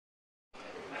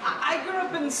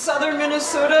up in southern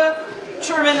Minnesota,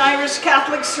 German Irish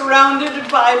Catholics surrounded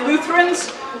by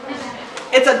Lutherans,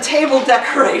 it's a table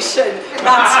decoration,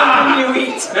 not something you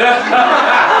eat.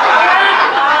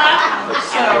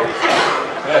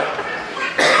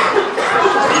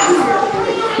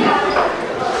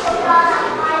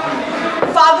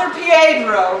 Father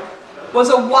Pietro was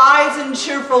a wise and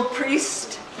cheerful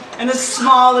priest in a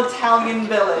small Italian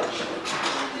village.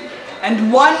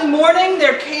 And one morning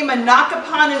there came a knock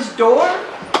upon his door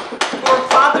for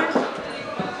Father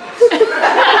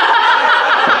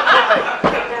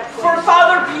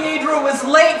Pietro was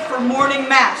late for morning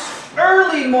mass,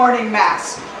 early morning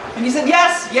mass. And he said,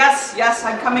 yes, yes, yes,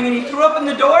 I'm coming. And he threw open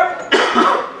the door.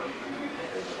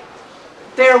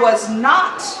 There was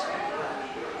not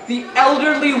the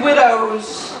elderly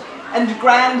widows and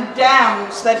grand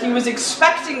dames that he was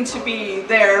expecting to be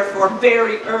there for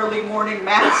very early morning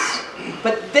mass,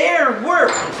 but there were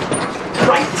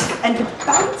bright and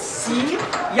bouncy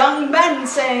young men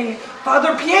saying,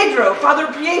 Father Pietro,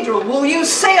 will you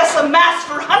say us a mass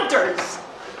for hunters?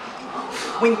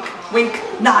 Wink, wink,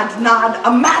 nod, nod,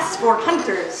 a mass for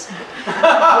hunters.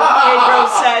 Pietro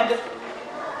said,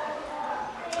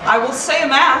 I will say a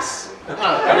mass.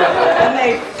 And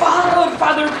they followed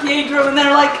Father Pietro, and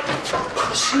they're like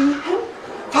pushing him.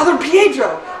 Father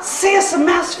Pietro, say us a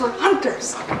mass for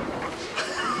hunters.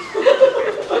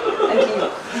 And he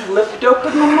flipped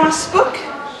open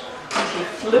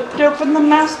the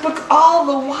mass book. All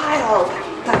the while,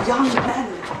 the young men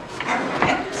are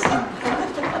dancing.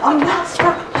 A mass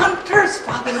for hunters,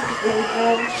 Father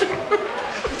Pietro.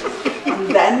 And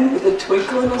then, with a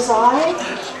twinkle in his eye,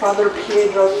 Father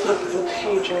Pietro flipped the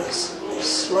pages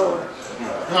slower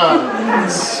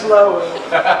and slower.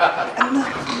 And the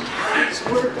hunters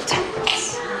were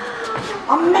tense.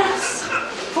 A mass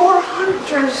for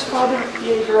hunters, Father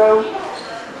Pietro.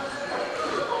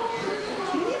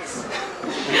 Please?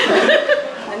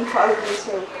 And Father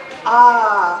Pietro,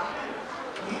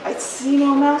 I see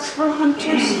no mass for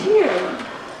hunters here.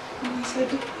 And he said,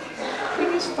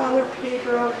 please, Father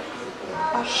Pietro,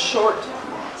 a short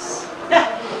mass.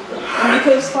 And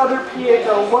because Father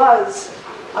Pietro was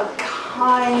a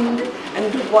kind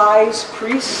and wise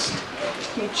priest,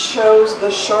 he chose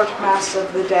the short mass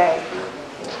of the day.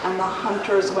 And the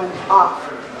hunters went off,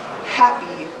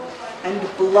 happy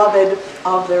and beloved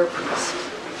of their priest.